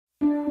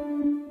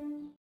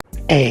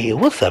Hey,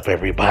 what's up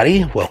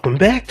everybody? Welcome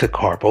back to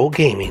Karpo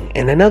Gaming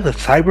and another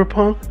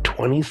Cyberpunk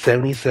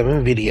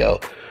 2077 video.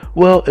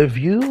 Well, if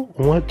you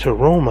want to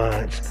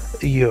romance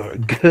your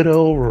good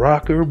old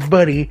rocker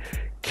buddy,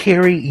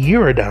 Kerry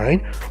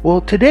Eurodyne,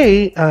 well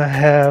today I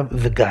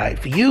have the guide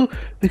for you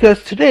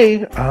because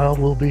today I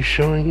will be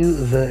showing you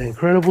the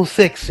incredible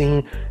sex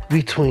scene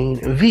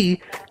between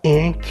V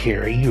and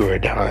Kerry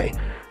Eurodyne.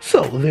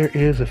 So there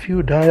is a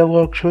few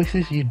dialogue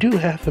choices you do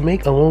have to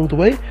make along the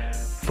way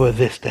for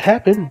this to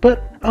happen,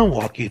 but I'll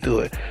walk you through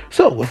it.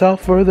 So without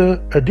further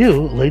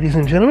ado, ladies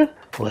and gentlemen,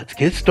 let's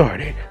get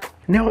started.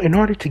 Now, in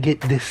order to get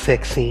this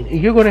sex scene,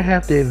 you're going to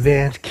have to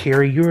advance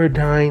Kerry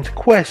Eurodyne's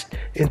quest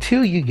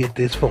until you get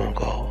this phone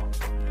call.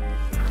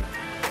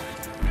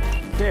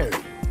 Kerry,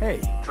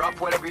 hey. Drop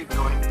whatever you're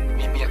doing.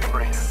 Meet me at the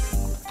marina.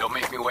 Don't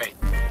make me wait.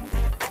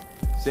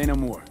 Say no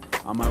more.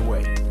 On my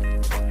way.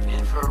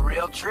 In for a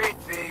real treat,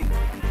 V.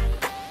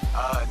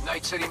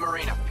 Night City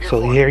Marina.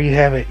 So here you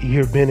have it.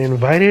 You've been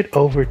invited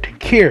over to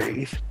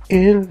Kerry's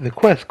in the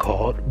quest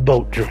called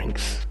Boat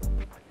Drinks.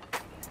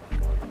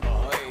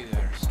 Oh, hey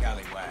there,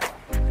 scallywag.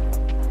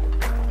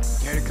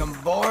 Care to come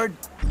aboard?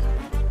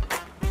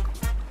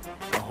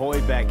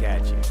 Ahoy back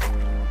at you.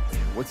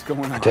 What's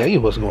going on? I'll tell you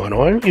what's going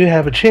on. You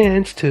have a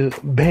chance to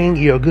bang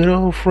your good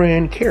old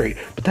friend Kerry,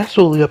 but that's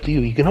totally up to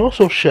you. You can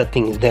also shut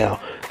things down.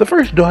 The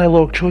first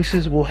dialogue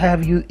choices will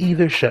have you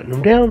either shutting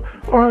them down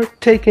or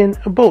taking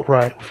a boat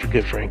ride with your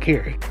good friend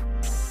Kerry.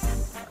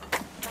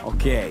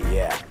 Okay,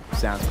 yeah.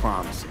 Sounds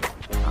promising.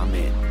 I'm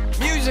in.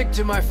 Music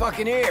to my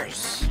fucking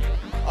ears.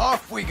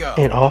 Off we go.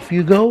 And off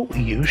you go,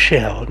 you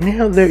shall.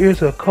 Now there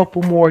is a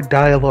couple more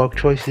dialogue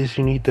choices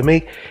you need to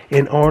make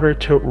in order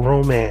to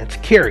romance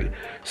Kerry.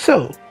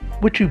 So,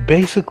 what you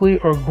basically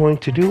are going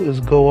to do is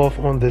go off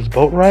on this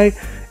boat ride,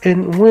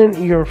 and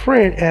when your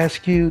friend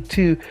asks you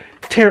to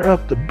tear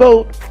up the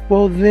boat,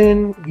 well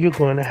then you're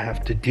going to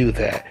have to do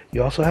that.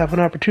 You also have an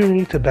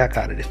opportunity to back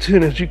out of it. As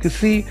soon as you can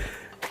see,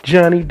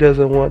 Johnny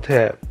doesn't want to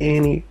have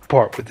any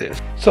part with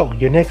this. So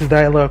your next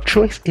dialogue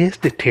choice is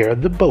to tear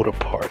the boat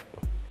apart.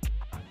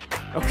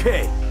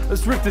 Okay,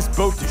 let's rip this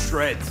boat to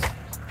shreds.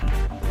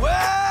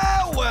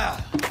 Well, well.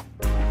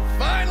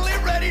 Finally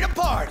ready to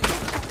party.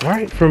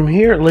 Alright, from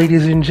here,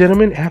 ladies and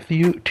gentlemen, after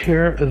you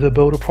tear the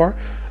boat apart,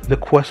 the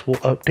quest will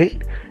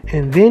update,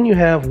 and then you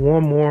have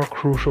one more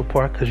crucial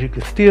part because you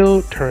can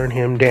still turn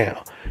him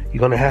down. You're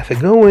going to have to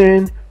go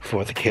in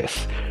for the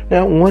kiss.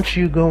 Now, once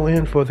you go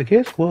in for the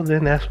kiss, well,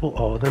 then that's where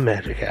all the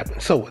magic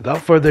happens. So,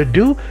 without further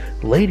ado,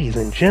 ladies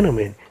and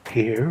gentlemen,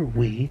 here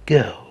we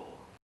go.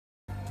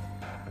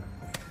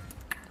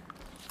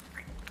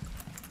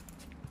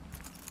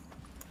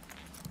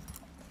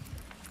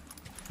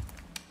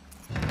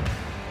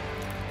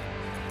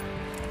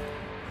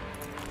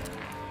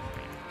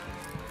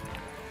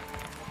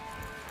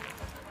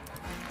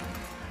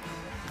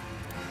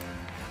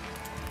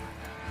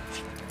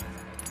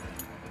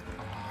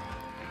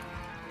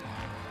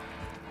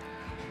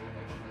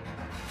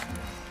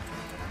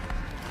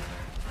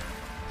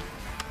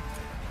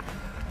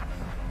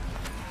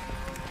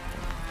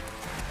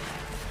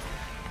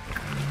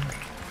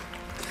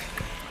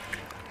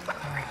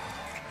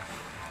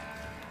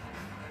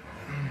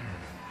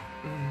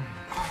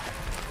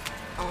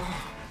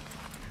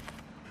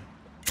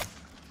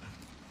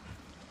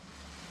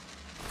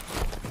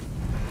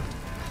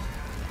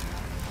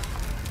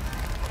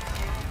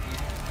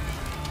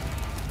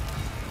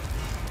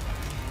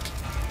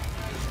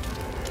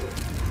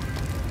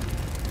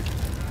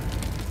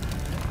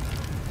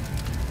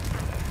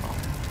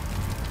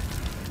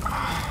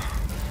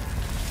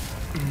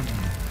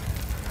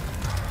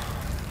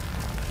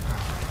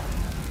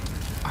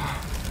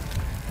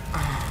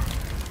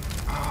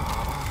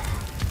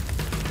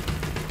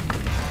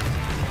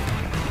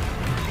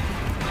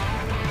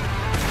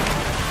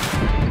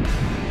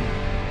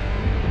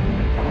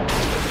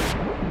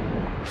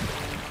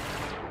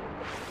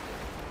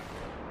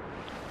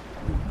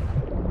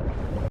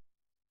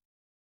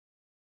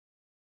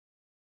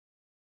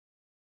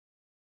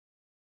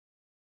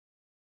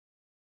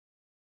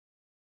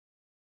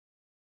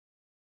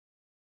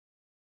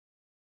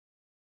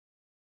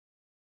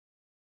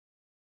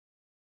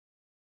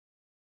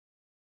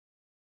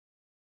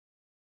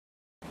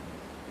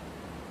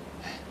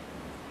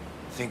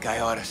 Think I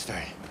ought to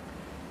start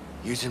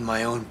using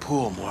my own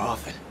pool more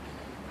often.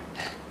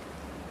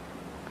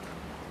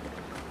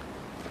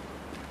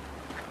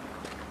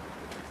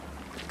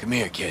 Come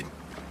here, kid.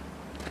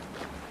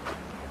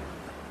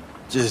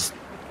 Just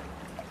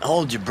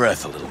hold your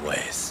breath a little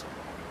ways.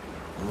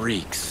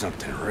 Reeks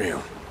something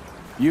real.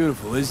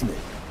 Beautiful, isn't it?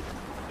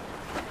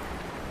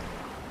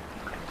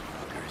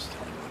 Fuckers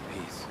still in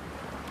one piece.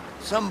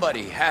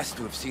 Somebody has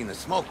to have seen the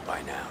smoke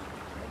by now.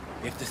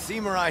 If the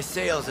Samurai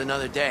sails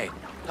another day,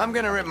 I'm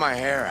gonna rip my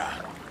hair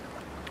out.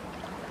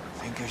 I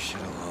think I should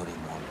have loaded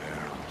more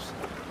barrels.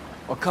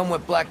 Or come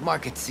with Black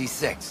Market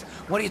C6.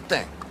 What do you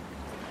think?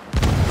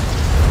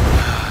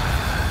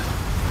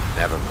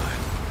 Never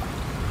mind.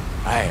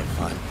 I had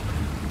fun.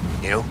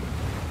 You?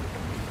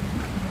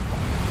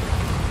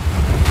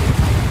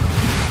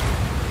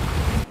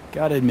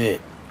 Gotta admit,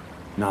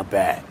 not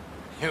bad.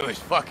 It was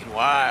fucking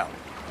wild.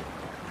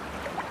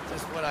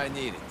 Just what I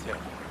needed, too.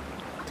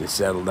 To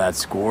settle that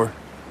score?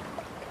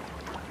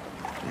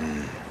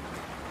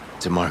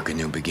 To mark a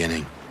new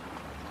beginning.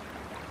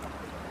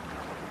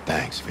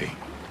 Thanks, V.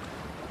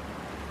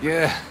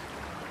 Yeah.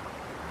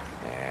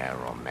 Yeah,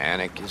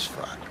 romantic as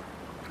fuck.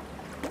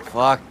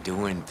 Fuck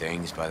doing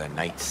things by the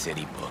Night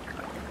City book.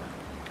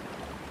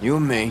 You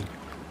and me,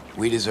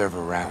 we deserve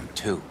a round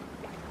two.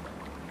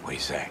 What do you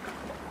say?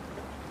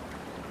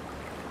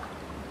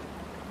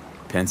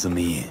 Pencil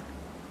me in.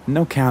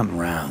 No counting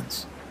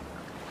rounds.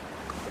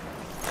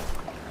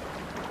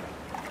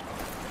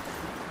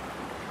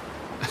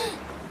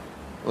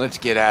 Let's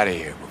get out of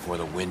here before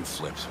the wind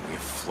flips and we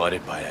get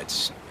flooded by that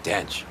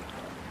stench.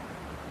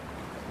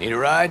 Need a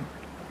ride?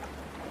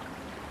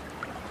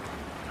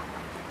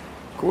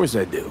 Of course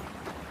I do.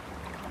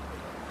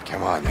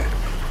 Come on,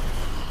 then.